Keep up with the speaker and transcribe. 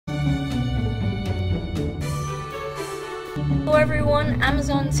Hello everyone,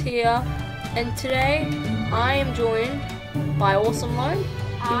 Amazon's here, and today I am joined by Awesome Lone,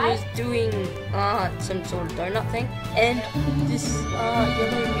 who is doing some sort of donut thing, and this yellow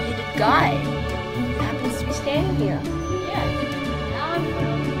bearded guy who happens to be standing here. Yeah, now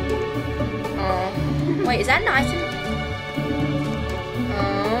I'm Wait, is that an item?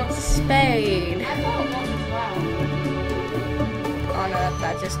 It's a spade. I thought it was as well. Oh no,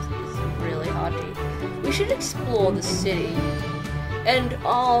 that just is really hard to. We should explore the city. And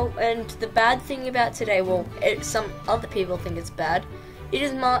the bad thing about today, well, some other people think it's bad. It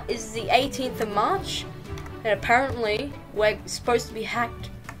is the 18th of March, and apparently we're supposed to be hacked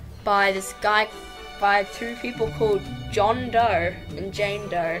by this guy, by two people called John Doe and Jane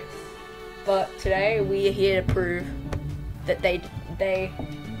Doe. But today we are here to prove that they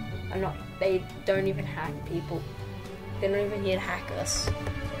don't even hack people. They're not even here to hack us.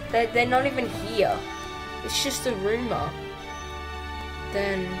 They're not even here. It's just a rumor.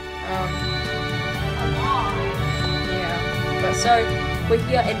 Then, yeah. But so, we're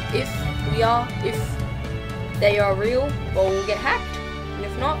here, and if they are real, well, we'll get hacked. And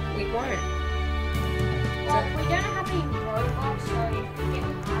if not, we won't. Well, we don't have any Roblox, so if we get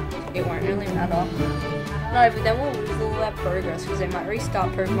hacked, It won't really matter. No, but then we'll lose all our progress, because they might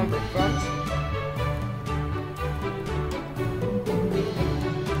restart Pokemon with Bronze.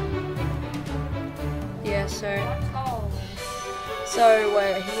 Yeah, so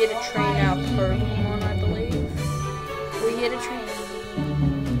we're here to train our Pokemon, I believe. We're here to train.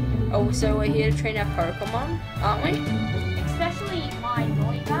 Oh, so we're here to train our Pokemon, aren't we? especially my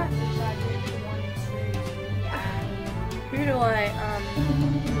Noibat, which I really want to add.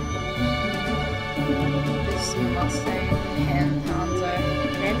 Who do this Mustang Hanzo.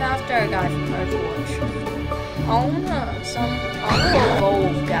 Named after a guy from Overwatch. I wanna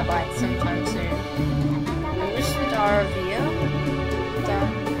evolve Gabite sometime soon. And which Staravia?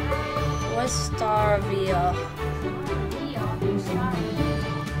 Where's Staravia?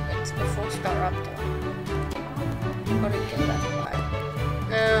 It's before Staraptor. Gotta get that right.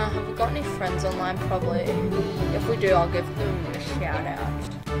 Have we got any friends online? Probably. If we do, I'll give them a shout out.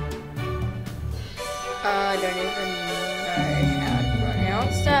 I don't even know how to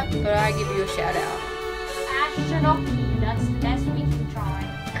pronounce that, but I give you a shout out. Astronocky, that's the best we can try.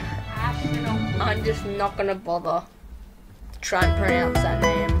 Astronocky. I'm just not gonna bother to try and pronounce that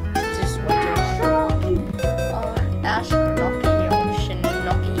name. Just Astronocky or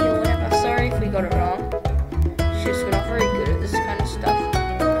Shinoki or whatever. Sorry if we got it wrong. She's not very good at this kind of stuff.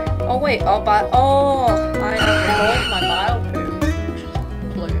 Oh wait, I evolved my bile plume.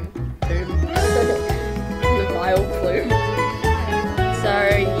 The bile plume. So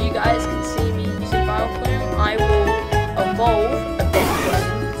you guys can see me using bile plume. I will evolve eventually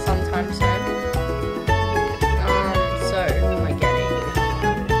sometime soon. So who am I getting?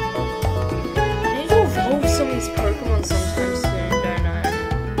 I need to evolve some of these Pokemon sometime soon, don't I?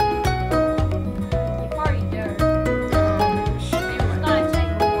 You probably do. Should be in It's my. gonna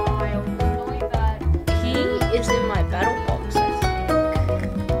take a while, Noibat. He is in my battle box, I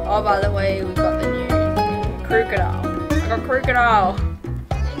think. Oh, by the way, we got the new Crocodile. I got Crocodile.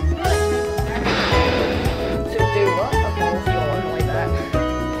 To do what? Evolve your Noibat.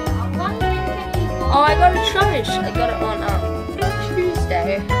 Oh, I got a challenge. I got it on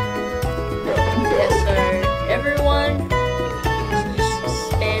Tuesday. Yeah, so everyone is just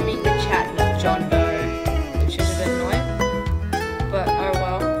spamming the chat with John Doe, which is a bit annoying. But oh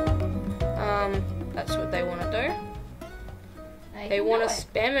well. That's what they want to do. They want to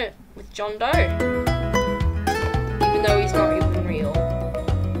spam it with John Doe, even though he's not even real.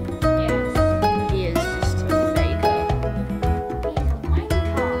 Yes. He is just a faker. He's a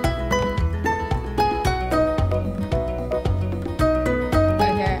wanker.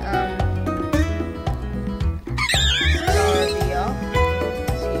 Okay, Staravia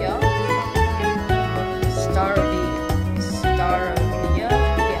is here. Staravia,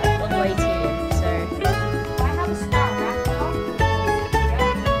 yeah, level 18, so I have a Star Raptor.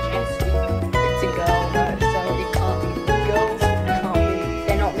 it's a girl though, so girls can't be,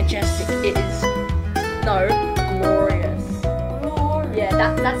 they're not majestic, it is, no, glorious. Yeah,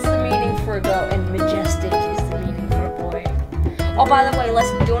 that's the meaning for a girl, and majestic is the meaning for a boy. Oh, by the way, we're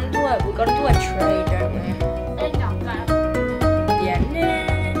gonna do a trade, don't we? Yeah.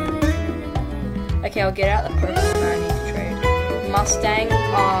 Okay, I'll get out the Pokemon I need to trade. Mustang,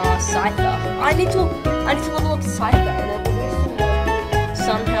 Scyther. I need to level up Scyther, and then we'll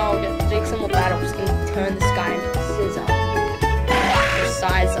somehow take some more battles and turn this guy into Scissor. Or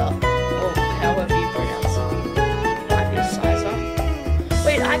Sizer. Or however you pronounce it. Might be Sizer.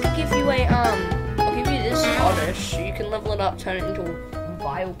 Wait, I could give you a I'll give you this otter. fish. You can level it up, turn it into a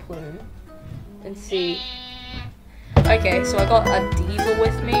vile plume, and see. Okay, so I got a diva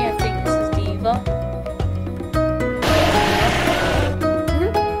with me. I think this is diva.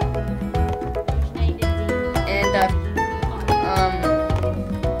 And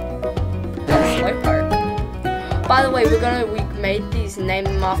Slowpoke. By the way, we made these, name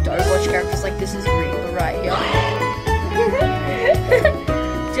them after Overwatch characters. Like this is Reaper right here.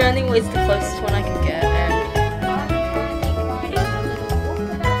 Journey was the closest one I could get, and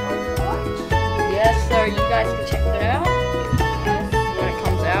yes, so you guys can check that out when it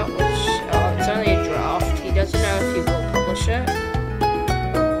comes out. Which it's only a draft. He doesn't know if he will publish it.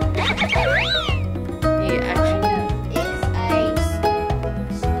 He actually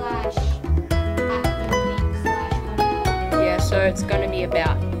so it's going to be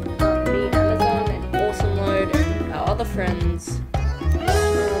about me, Amazon, and Awesome Load, and our other friends.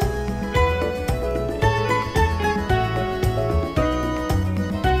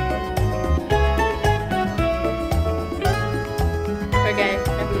 Okay,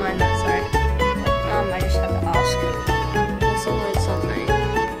 never mind that, sorry. I just had to ask. Awesome Load something.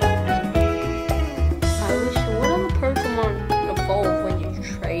 I wish, what other Pokemon evolve when you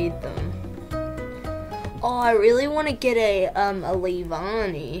trade them? Oh, I really want to get a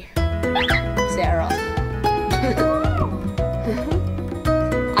Leavanny. Sarah.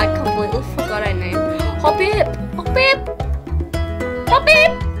 I completely forgot her name. Hoppip! Hoppip!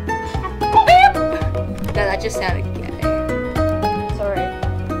 Hoppip! Hoppip! No, that just sounded gay. Sorry.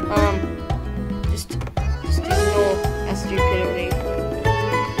 Just ignore our stupidity.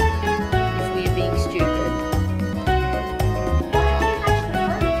 If we're being stupid.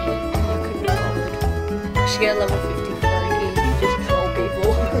 Get level 50 Fergie, just troll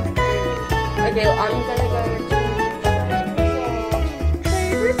people. Okay, I'm gonna go to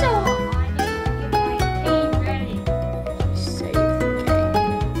Trade Resort. I need to get my team ready. Save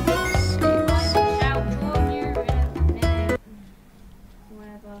game. I shall join you in a minute.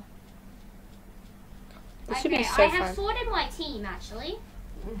 Whatever. This should be Okay, so I have fun. sorted my team actually.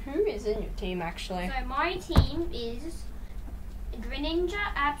 Who is in your team actually? So my team is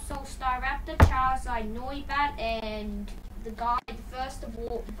Greninja, Absol, Staraptor, Charizard, Noibat, and the guy, the first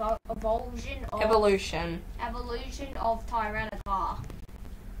evolution of Tyranitar,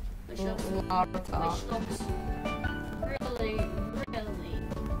 which looks really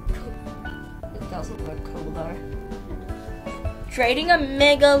cool. It doesn't look cool though. Trading a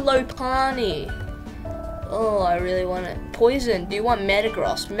Mega Lopunny. Oh, I really want it. Poison. Do you want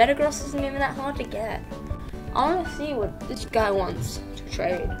Metagross? Metagross isn't even that hard to get. I want to see what this guy wants to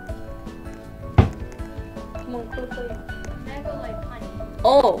trade. Come on, quickly.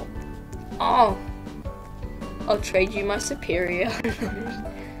 Oh. I'll trade you my superior.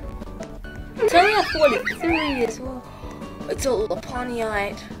 It's only a 43 as well. It's a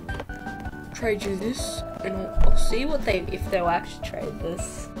Lopunnyite. Trade you this, and I'll see what if they'll actually trade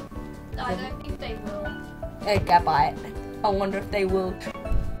this. I don't think they will. A Gabite. I wonder if they will.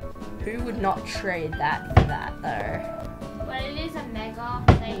 Who would not trade that for that though? But it is a mega.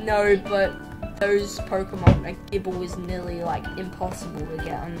 No, but those Pokemon, like Gibble is nearly like impossible to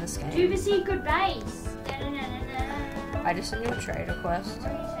get on this game. Do the secret base. I just sent you a trade request.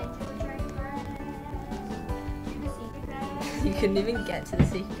 You couldn't even get to the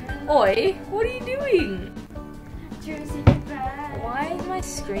secret. Oi, what are you doing? To the secret base. Why is my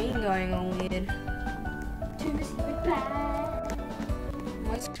screen going all weird? To the secret base.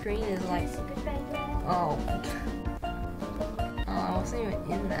 My screen is like, oh, I wasn't even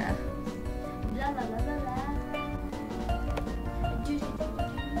in there. La la la la la.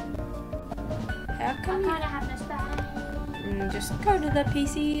 How come I have no space. Just go to the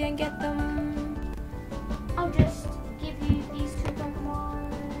PC and get them. I'll just give you these two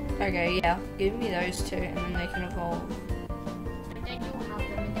Pokemon. Okay, yeah, give me those two and then they can evolve. And then you'll have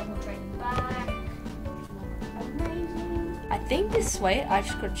them and then we'll trade them back. Amazing. I think this way, I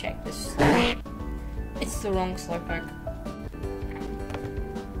just gotta check this. It's the wrong Slowpoke.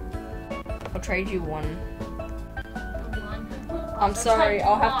 I'll trade you one. I'm sorry,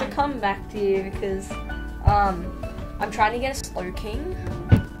 I'll have to come back to you because I'm trying to get a Slowking.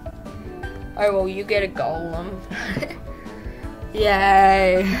 Oh well, you get a Golem.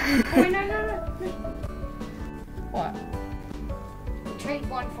 Yay! Oh, no. What? Trade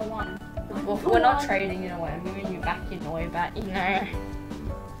one for one. Well, we're not trading in a way. I'm giving you back your Noibat, you know.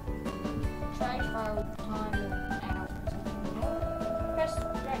 Trade for time and out. Press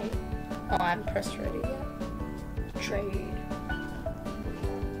ready. Oh, I'm pressed ready. Yeah. Trade.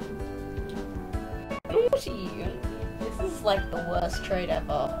 Naughty. This is is like the worst trade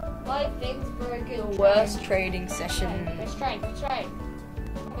ever. My thing's broken. The worst trading session. Let's trade.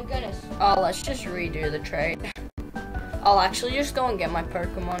 Oh my goodness. Oh, let's just redo the trade. I'll actually just go and get my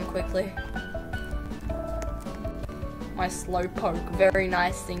Pokemon quickly. My Slowpoke, very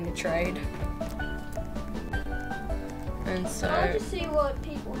nice thing to trade. And so I'll just see what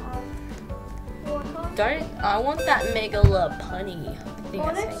people have. I want that Mega Punny. I think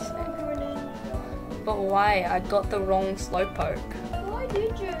that's how you say it. But why? I got the wrong Slowpoke. Why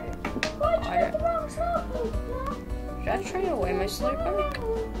did you? Why did you get the wrong Slowpoke? Did I trade away my Slowpoke?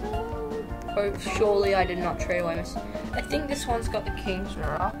 Oh, surely I did not trade away my I think this one's got the King's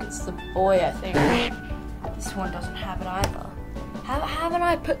Rock. It's the boy, I think. This one doesn't have it either. Haven't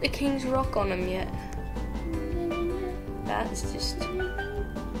I put the King's Rock on him yet? That's just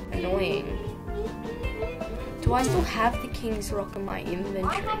annoying. Do I still have the King's Rock in my inventory?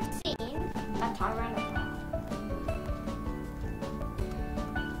 I have seen a Tyranitar.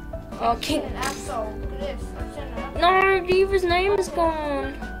 Oh, King. An Absol. Look at this. I've seen an Absol. No, Diva's name is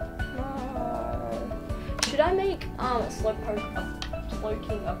gone. No. Should I make Slowpoke a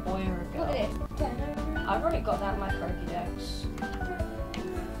Slowking a boy or a girl? Look at this. I've already got that in my Pokédex.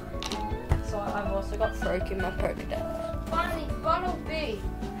 So I've also got Froak in my Pokédex. Finally, Bottle B.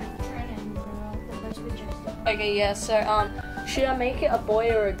 The most majestic. Okay, yeah, so should I make it a boy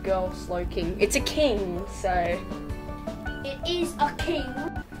or a girl Slowking? It's a king, so It is a king.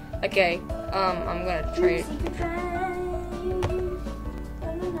 okay, I'm gonna trade.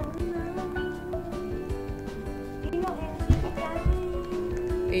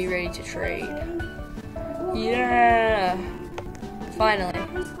 Are you ready to trade? Yeah! Finally.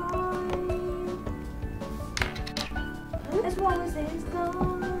 As long as it's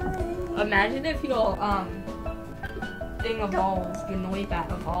gone. Imagine if your thing evolved, your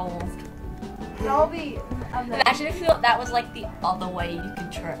Noibat evolved. That'll be Imagine if that was like the other way you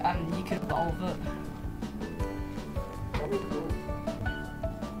could you could evolve it. That'd be cool.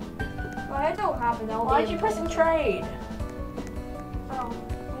 Well, that don't happen. Why'd you press and trade? Oh.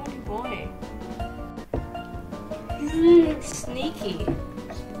 Oh boy. Sneaky.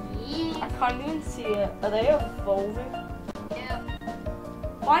 I can't even see it. Are they evolving? Yeah.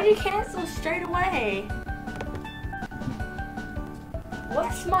 Why'd you cancel straight away?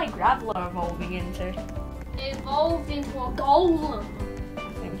 What's my Graveler evolving into? It evolved into a golem.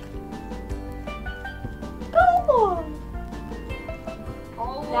 I think. Golem.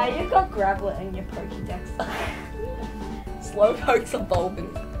 Now you've got Graveler in your Pokédex. Slowpoke's evolving.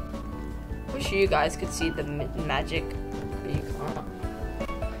 Wish you guys could see the magic, but you can't.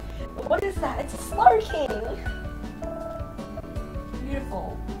 What is that? It's a Slowking!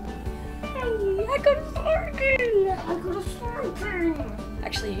 Beautiful. Hey, I got a Slowking! I got a Slowking.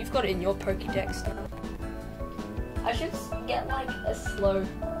 Actually, you've got it in your Pokédex now. I should get like a slow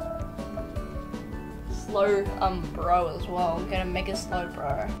bro as well. I'm gonna make a slow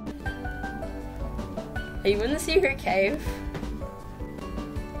bro. Are you in the secret cave?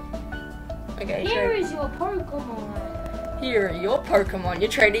 Okay, Here is your Pokemon. Here are your Pokemon. You're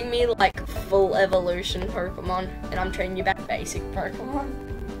trading me like full evolution Pokemon, and I'm trading you back basic Pokemon.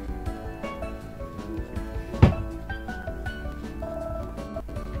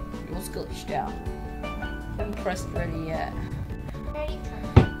 Yours glitched out. Haven't pressed ready yet. Ready?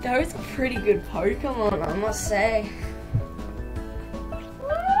 Those are pretty good Pokemon, I must say.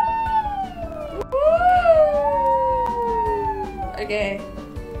 Okay,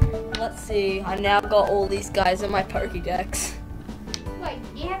 let's see. I now got all these guys in my Pokédex. Wait,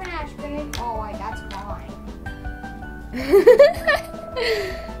 you haven't actually been. Oh, wait, that's fine.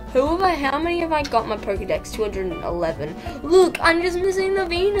 How many have I got in my Pokédex? 211. Look, I'm just missing the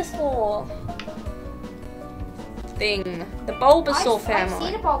Venusaur thing. The Bulbasaur family. I've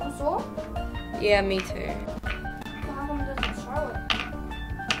seen a Bulbasaur. Yeah, me too. How come it doesn't show it?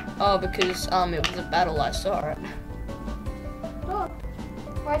 Oh, because it was a battle, I saw it. Look.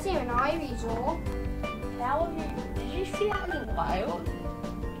 Well, I see an Ivysaur. How have you? Did you see that in the wild?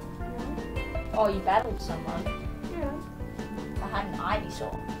 Oh, you battled someone. Yeah. I had an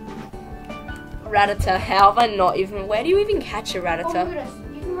Ivysaur. Rattata. How have I not even? Where do you even catch a Oh, Rattata? look at this.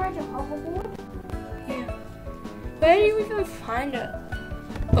 You can ride your hoverboard. Yeah. Where do you even find it?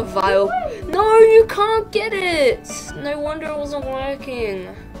 A vial. No, you can't get it. No wonder it wasn't working.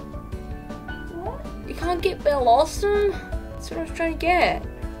 What? You can't get Bellossom? That's what I was trying to get.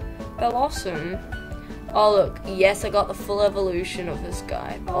 Bellossom. Oh look, yes, I got the full evolution of this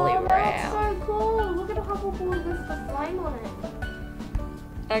guy. Oh, that's Poliwrath. so cool. Look at the hoverboard with the flame on it.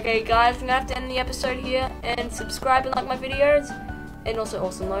 Okay guys, I'm gonna have to end the episode here, and subscribe and like my videos, and also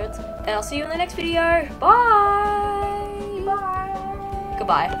awesome loads, and I'll see you in the next video. Bye!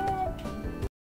 Goodbye.